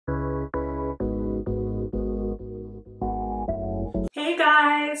Hey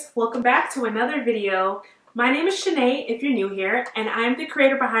guys, welcome back to another video. My name is Shanae if you're new here, and I'm the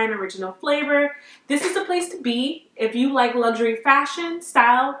creator behind Original Flavor. This is the place to be if you like luxury fashion,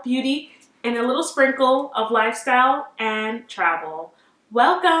 style, beauty, and a little sprinkle of lifestyle and travel.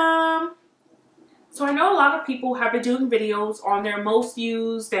 Welcome! So I know a lot of people have been doing videos on their most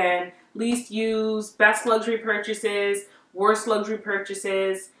used and least used, best luxury purchases, worst luxury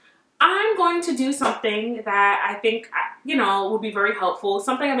purchases. I'm going to do something that I think, would be very helpful,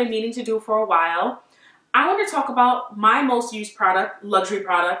 something I've been meaning to do for a while. I want to talk about my most used product, luxury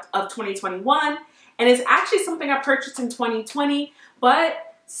product of 2021, and it's actually something I purchased in 2020,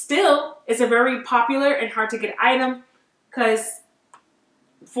 but still is a very popular and hard to get item because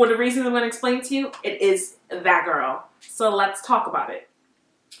for the reasons I'm going to explain to you, it is that girl. So let's talk about it.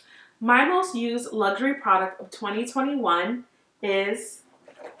 My most used luxury product of 2021 is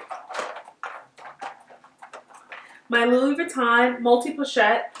my Louis Vuitton Multi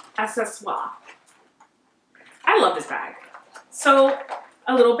Pochette Accessories. I love this bag. So,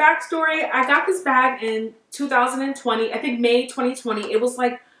 a little backstory. I got this bag in 2020, I think May 2020. It was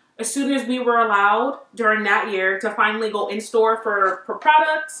like as soon as we were allowed during that year to finally go in store for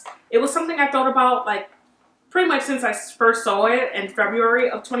products. It was something I thought about like pretty much since I first saw it in February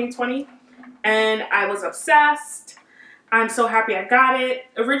of 2020. And I was obsessed. I'm so happy I got it.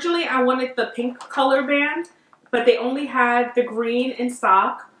 Originally, I wanted the pink color band, but they only had the green in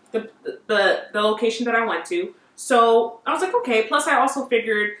stock, the location that I went to. So I was like, okay. Plus, I also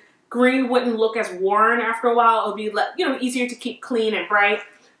figured green wouldn't look as worn after a while. It would be, easier to keep clean and bright.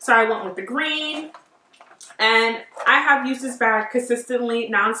 So I went with the green. And I have used this bag consistently,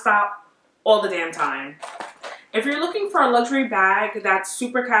 nonstop, all the damn time. If you're looking for a luxury bag that's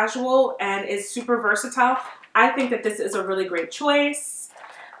super casual and is super versatile, I think that this is a really great choice.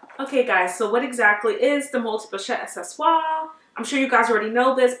 Okay guys, so what exactly is the Multi Pochette Accessories? I'm sure you guys already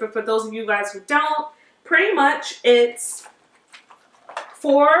know this, but for those of you guys who don't, pretty much it's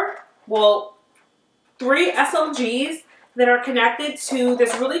three SLGs that are connected to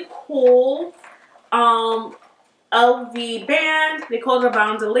this really cool LV band. They call it a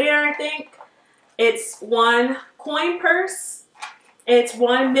bandolier, I think. It's one coin purse. It's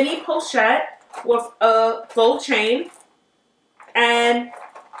one mini pochette with a gold chain and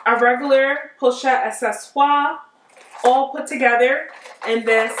a regular pochette accessoire, all put together in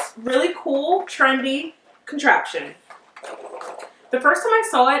this really cool, trendy contraption. The first time I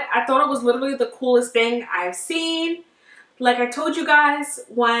saw it, I thought it was literally the coolest thing I've seen. Like I told you guys,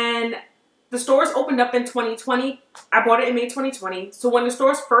 when the stores opened up in 2020, I bought it in May 2020. So when the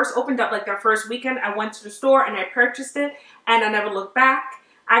stores first opened up, like that first weekend, I went to the store and I purchased it and I never looked back.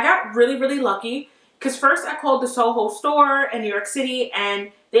 I got really, really lucky because first I called the Soho store in New York City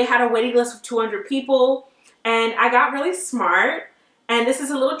and they had a waiting list of 200 people, and I got really smart. And this is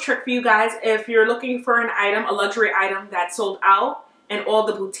a little trick for you guys if you're looking for an item, a luxury item that's sold out in all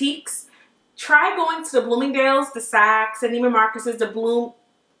the boutiques. Try going to the Bloomingdale's, the Saks, and Neiman Marcus's, the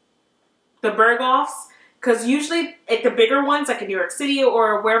Berghoffs, because usually at the bigger ones, like in New York City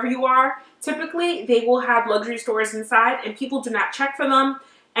or wherever you are, typically they will have luxury stores inside, and people do not check for them.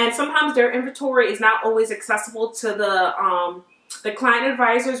 And sometimes their inventory is not always accessible to the client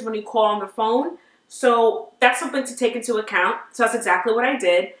advisors when you call on the phone. So that's something to take into account. So that's exactly what I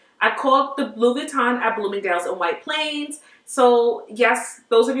did. I called the Louis Vuitton at Bloomingdale's in White Plains. So yes,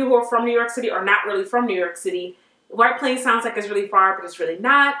 those of you who are from New York City or not really from New York City, White Plains sounds like it's really far, but it's really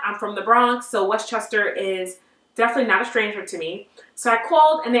not. I'm from the Bronx, so Westchester is definitely not a stranger to me. So I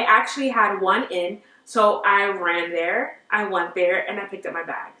called and they actually had one in. So I ran there, I went there, and I picked up my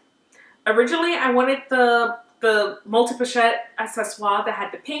bag. Originally, I wanted the Multi Pochette Accessoire that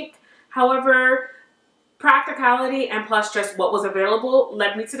had the pink. However, practicality and plus just what was available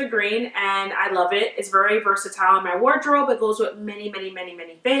led me to the green, and I love it. It's very versatile in my wardrobe. It goes with many, many, many,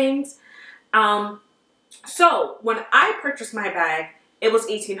 many things. So when I purchased my bag, it was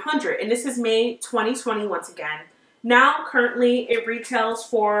 $1,800, and this is May 2020 once again. Now, currently, it retails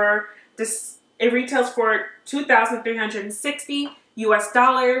for $2,360 US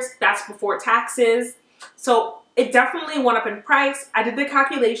dollars. That's before taxes. So it definitely went up in price. I did the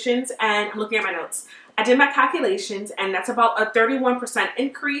calculations and I'm looking at my notes. I did my calculations and that's about a 31%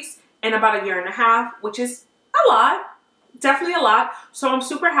 increase in about a year and a half, which is a lot. Definitely a lot. So I'm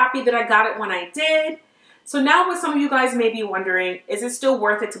super happy that I got it when I did. So now what some of you guys may be wondering, is it still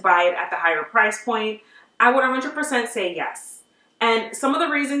worth it to buy it at the higher price point? I would 100% say yes. And some of the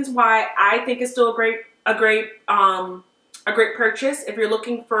reasons why I think it's still a great purchase if you're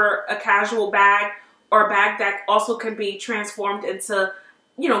looking for a casual bag or a bag that also can be transformed into,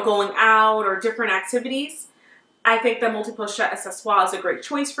 going out or different activities. I think the Multi Pochette Accessories is a great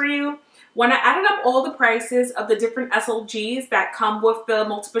choice for you. When I added up all the prices of the different SLGs that come with the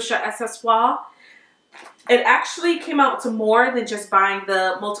Multi Pochette Accessories, it actually came out to more than just buying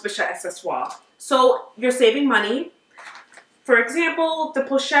the Multi Pochette Accessories. So you're saving money. For example, the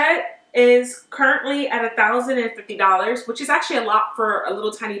pochette is currently at $1,050, which is actually a lot for a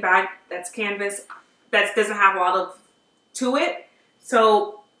little tiny bag that's canvas that doesn't have a lot of to it.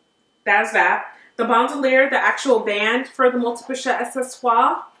 So that's that. The bandolier, the actual band for the Multi Pochette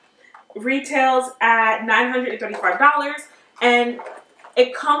Accessoires, retails at $935, and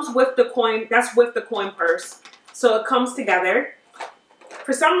it comes with the coin. That's with the coin purse, so it comes together.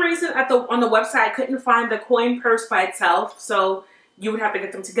 For some reason, on the website, I couldn't find the coin purse by itself, so you would have to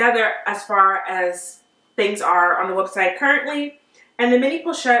get them together as far as things are on the website currently. And the mini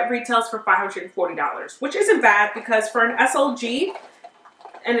pochette retails for $540, which isn't bad because for an SLG,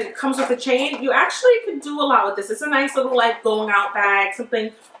 and it comes with a chain, you actually can do a lot with this. It's a nice little like going out bag,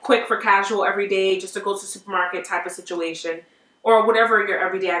 something quick for casual every day, just to go to the supermarket type of situation, or whatever your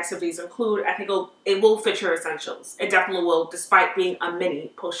everyday activities include. I think it will fit your essentials. It definitely will, despite being a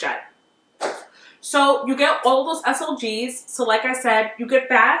mini pochette. So you get all those SLGs. So like I said, you get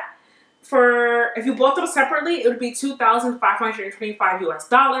that. For if you bought them separately, it would be $2,525 US.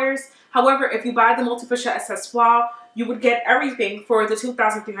 However, if you buy the Multi Pochette Accessoires, you would get everything for the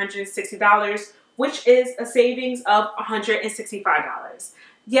 $2,360, which is a savings of $165.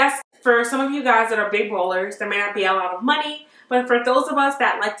 Yes, for some of you guys that are big rollers, there may not be a lot of money, but for those of us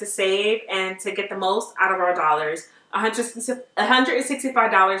that like to save and to get the most out of our dollars,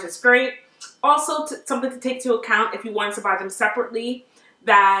 $165 is great. Also, something to take into account if you want to buy them separately,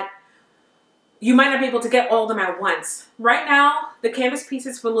 that you might not be able to get all of them at once. Right now, the canvas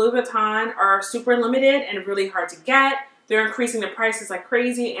pieces for Louis Vuitton are super limited and really hard to get. They're increasing the prices like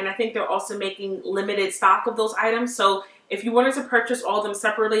crazy, and I think they're also making limited stock of those items. So if you wanted to purchase all of them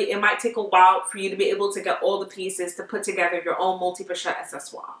separately, it might take a while for you to be able to get all the pieces to put together your own Multi Pochette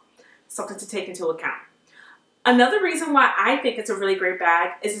Accessoires. Something to take into account. Another reason why I think it's a really great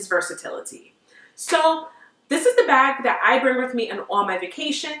bag is its versatility. So this is the bag that I bring with me on all my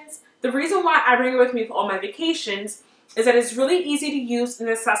vacations. The reason why I bring it with me for all my vacations is that it's really easy to use and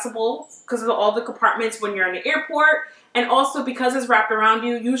accessible because of all the compartments when you're in the airport, and also because it's wrapped around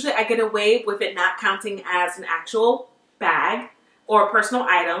you. Usually I get away with it not counting as an actual bag or a personal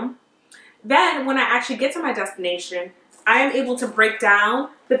item. Then when I actually get to my destination, I am able to break down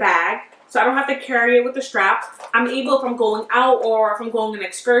the bag so I don't have to carry it with the strap. I'm able, if I'm going out or if I'm going on an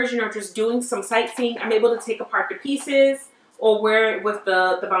excursion or just doing some sightseeing, I'm able to take apart the pieces or wear it with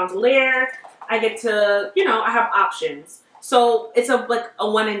the bandolier. I get to, you know, I have options. So it's like a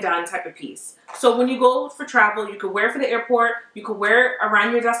one and done type of piece. So when you go for travel, you could wear it for the airport, you could wear it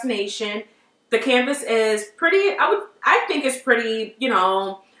around your destination. The canvas is pretty, I think it's pretty, you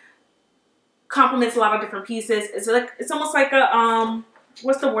know, complements a lot of different pieces. It's almost like a,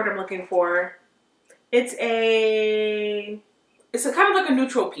 what's the word I'm looking for? It's a kind of like a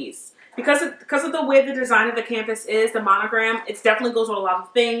neutral piece. Because of the way the design of the canvas is, the monogram, it definitely goes with a lot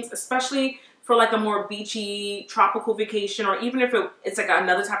of things, especially for like a more beachy, tropical vacation, or even if it's like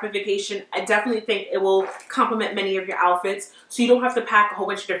another type of vacation. I definitely think it will complement many of your outfits, so you don't have to pack a whole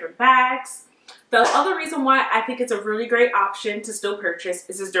bunch of different bags. The other reason why I think it's a really great option to still purchase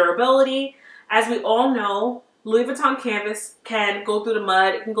is its durability. As we all know, Louis Vuitton canvas can go through the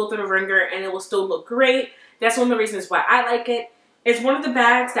mud, it can go through the ringer, and it will still look great. That's one of the reasons why I like it. It's one of the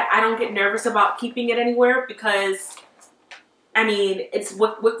bags that I don't get nervous about keeping it anywhere because, I mean, it's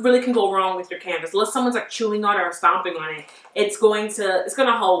what really can go wrong with your canvas. Unless someone's like chewing on it or stomping on it, it's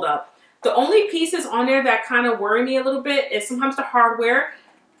gonna hold up. The only pieces on there that kind of worry me a little bit is sometimes the hardware.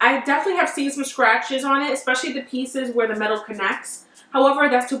 I definitely have seen some scratches on it, especially the pieces where the metal connects. However,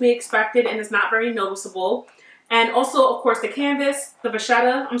 that's to be expected and it's not very noticeable. And also, of course, the canvas, the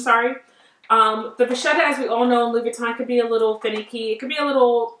vachetta, I'm sorry. The vachetta, as we all know, in Louis Vuitton could be a little finicky. It could be a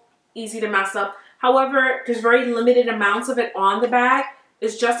little easy to mess up. However, there's very limited amounts of it on the bag.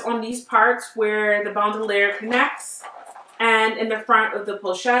 It's just on these parts where the bandolier connects and in the front of the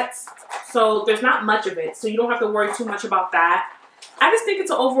pochettes. So there's not much of it, so you don't have to worry too much about that. I just think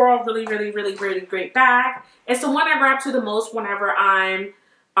it's an overall really, really, really, really great bag. It's the one I grab to the most whenever I'm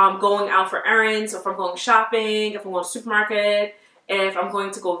going out for errands, or if I'm going shopping, if I'm going to the supermarket, if I'm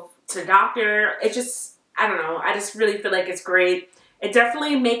going to go to the doctor. It just, I don't know, I just really feel like it's great. It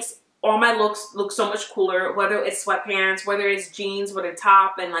definitely makes all my looks look so much cooler, whether it's sweatpants, whether it's jeans with a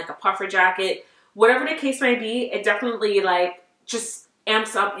top and like a puffer jacket, whatever the case may be. It definitely like just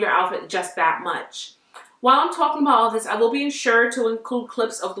amps up your outfit just that much. While I'm talking about all this, I will be sure to include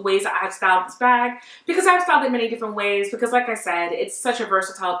clips of the ways that I've styled this bag, because I've styled it many different ways, because like I said, it's such a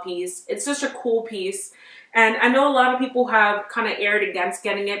versatile piece. It's such a cool piece. And I know a lot of people have kind of erred against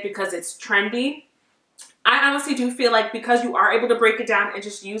getting it because it's trendy. I honestly do feel like because you are able to break it down and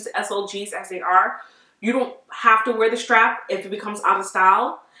just use the SLGs as they are, you don't have to wear the strap if it becomes out of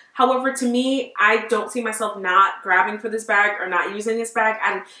style. However, to me, I don't see myself not grabbing for this bag or not using this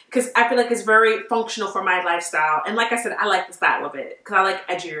bag, because I feel like it's very functional for my lifestyle. And like I said, I like the style of it because I like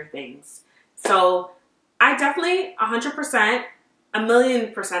edgier things. So I definitely 100%, a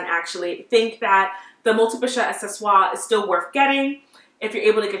million percent actually, think that the Multi Pochette Accessories is still worth getting if you're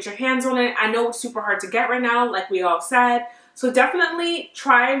able to get your hands on it. I know it's super hard to get right now, like we all said. So definitely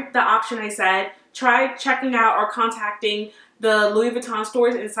try the option I said. Try checking out or contacting the Louis Vuitton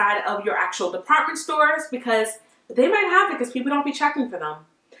stores inside of your actual department stores, because they might have it because people don't be checking for them.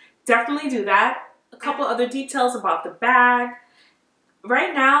 Definitely do that. A couple other details about the bag.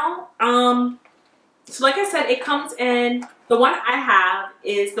 Right now, so like I said, it comes in, the one I have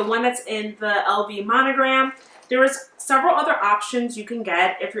is the one that's in the LV monogram. There is several other options you can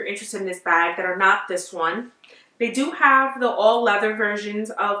get if you're interested in this bag that are not this one. They do have the all leather versions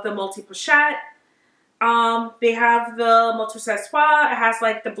of the Multi Pochette. They have the Multi Accessoires. It has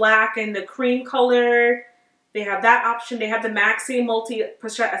like the black and the cream color. They have that option. They have the Maxi Multi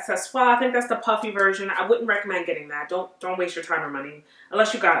Pochette Accessoires. I think that's the puffy version. I wouldn't recommend getting that. Don't waste your time or money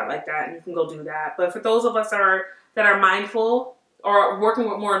unless you got it like that and you can go do that. But for those of us that are mindful or working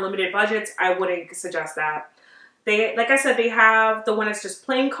with more limited budgets, I wouldn't suggest that. They, like I said, they have the one that's just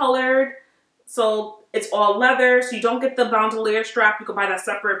plain colored. So it's all leather. So you don't get the bandolier strap. You can buy that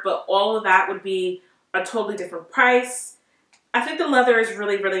separate, but all of that would be a totally different price. I think the leather is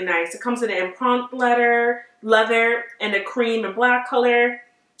really, really nice. It comes in an imprint leather and a cream and black color.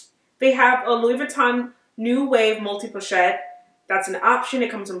 They have a Louis Vuitton New Wave Multi Pochette. That's an option. It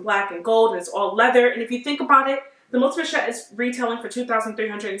comes in black and gold and it's all leather. And if you think about it, the Multi Pochette is retailing for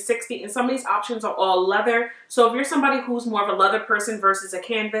 $2,360 and some of these options are all leather. So if you're somebody who's more of a leather person versus a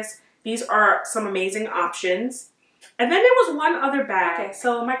canvas, these are some amazing options. And then there was one other bag. Okay,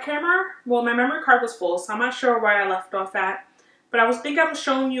 so my memory card was full, so I'm not sure where I left off at. But I was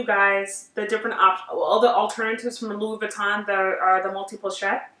showing you guys the different all the alternatives from Louis Vuitton that are the Multi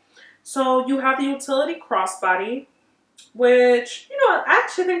Pochette. So you have the utility crossbody, which, you know, I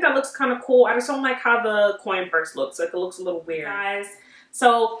actually think that looks kind of cool. I just don't like how the coin purse looks. Like, it looks a little weird, guys.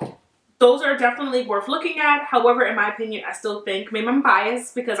 So those are definitely worth looking at. However, in my opinion, I still think, maybe I'm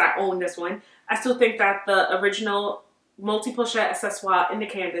biased because I own this one, I still think that the original Multi Pochette Accessoire in the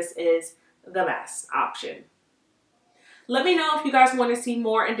canvas is the best option. Let me know if you guys want to see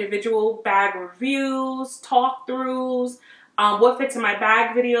more individual bag reviews, talk-throughs, what fits in my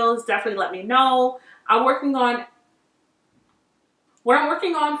bag videos. Definitely let me know. What I'm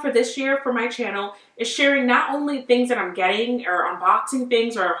working on for this year for my channel is sharing not only things that I'm getting or unboxing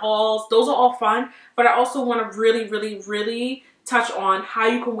things or hauls. Those are all fun, but I also want to really, really, really touch on how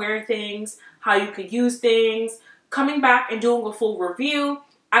you can wear things, how you could use things, coming back and doing a full review.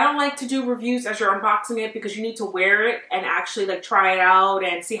 I don't like to do reviews as you're unboxing it because you need to wear it and actually like try it out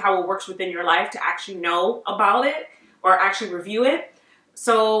and see how it works within your life to actually know about it or actually review it.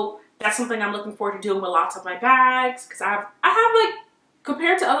 So that's something I'm looking forward to doing with lots of my bags, because I have like,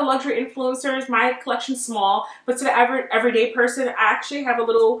 compared to other luxury influencers, my collection's small, but to the everyday person, I actually have a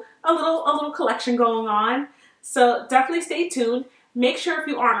little collection going on. So definitely stay tuned. Make sure if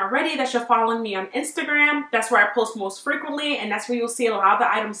you aren't already that you're following me on Instagram. That's where I post most frequently, and that's where you'll see a lot of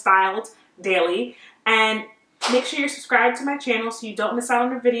the items styled daily. And make sure you're subscribed to my channel so you don't miss out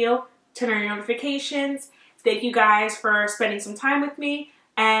on a video. Turn on your notifications. Thank you guys for spending some time with me,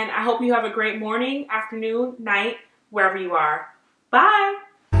 and I hope you have a great morning, afternoon, night, wherever you are. Bye!